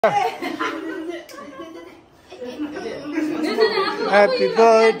Happy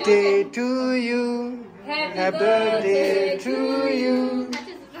birthday to you. Happy birthday to you.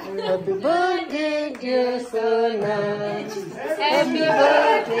 Happy birthday, dear Sonam. Happy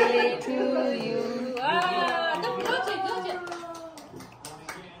birthday to you.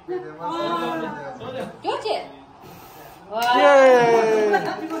 Yay!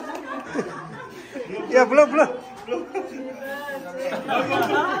 Yeah, blow, blow.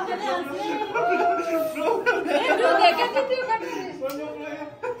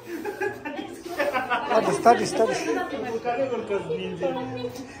 Study.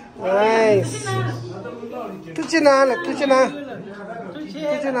 Nice. Tuchina.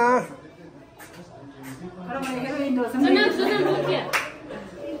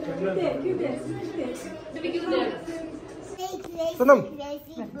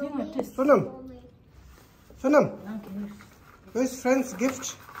 Sonam. Where's friend's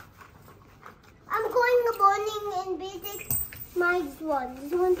gift? I'm going to burning and basic my one.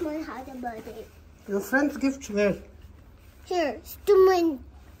 This one's my happy birthday. Your friend's gift where? Here, it's too many.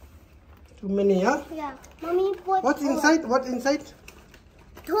 Too many, huh? Yeah. Mommy, What's inside? What inside?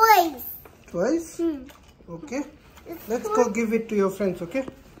 Toys. Toys? Okay. Let's go give it to your friends, okay?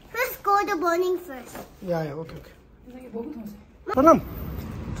 Let's go to burning first. Yeah, okay. Sonam,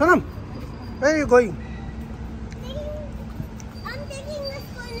 where are you going? I'm taking this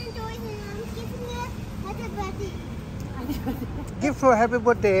one and toys and I'm giving it happy birthday. Gift for happy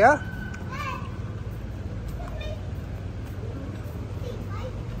birthday, yeah? Hey, see,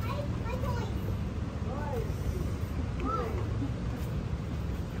 my toys.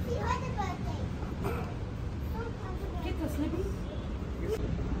 See, happy birthday. Get the sleeping.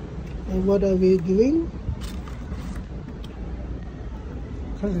 And what are we doing?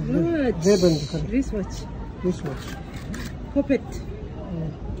 Wristwatch. Puppet.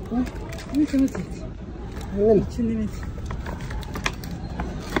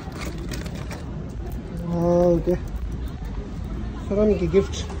 Okay. Sonam ki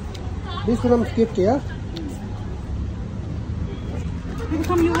gift. This Sonam's gift, yeah?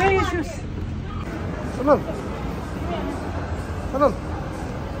 Come, you wear your shoes. Sonam,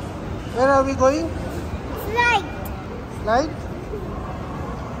 where are we going? Slide. Slide?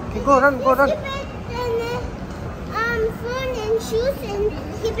 Okay, go run. Keep it and phone and shoes and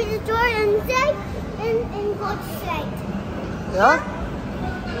keep it the door inside and go to slide. Yeah?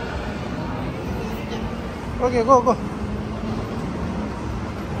 Okay, go.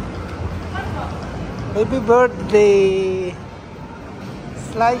 Happy birthday.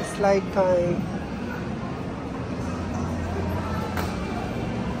 Slide time.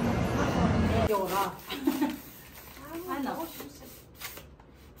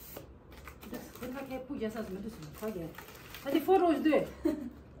 Hadi foroz de.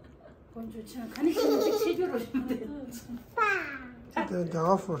 Koncu çana kanı şimdi şey görür şimdi.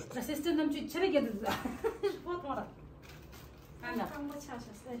 Daha fort. La sesle namcı içeri geldi. Fotoğraf. Ana. Tam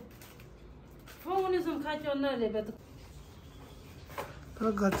çarşısı. Fonunuzun kaç onlarla bedik.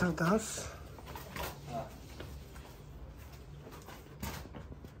 Gatardas.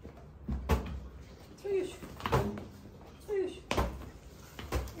 Çuyuş.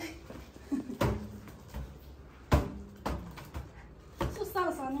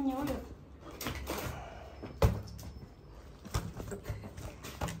 Susarsan ne oluyor?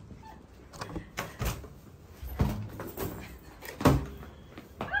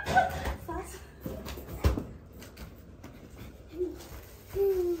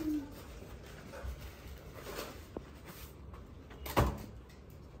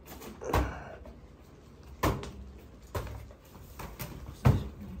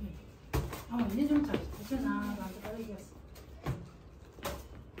 Ne 좀 잘. 괜찮아. 나한테 따르겠어.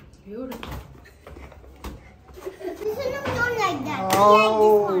 Beautiful. This one don't like that.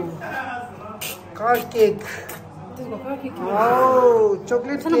 Oh, car cake. Oh,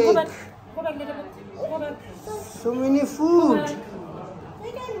 chocolate cake. Go back. So many food. We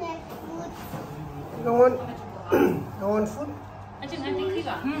don't like food. You don't want food?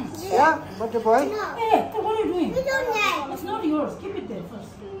 Yeah, what the boy? No. Hey, what are you doing? We don't like. It's not yours. Keep it there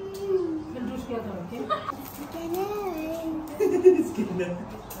first. We'll do together, okay?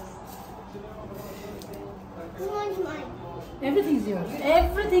 This one's mine. Everything's yours.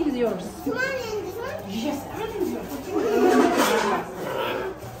 Everything's yours. This one and this one. Yes, everything's yours.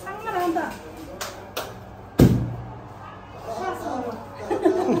 상관한다.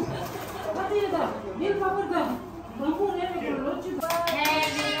 어디에다? 밀밥을다. 너무 내리고 놓지 마.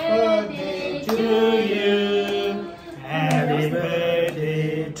 Birthday to you. Happy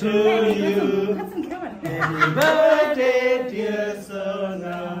birthday to you. Happy birthday, dear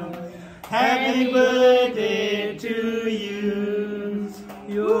Sonam. Happy birthday to you.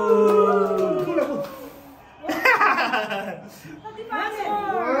 Yo.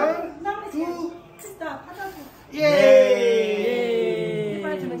 One, two. Yay.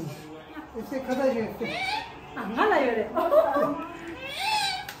 이제 가다 이제. 안 갈라요 그래.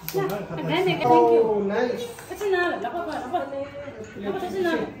 Oh, nice. 같이 나와. 라빠. 같이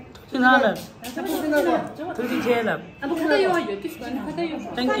나와. Sinanam. 저거 Tuti chelap. 가다요. 12시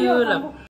가다요. Thank you lap.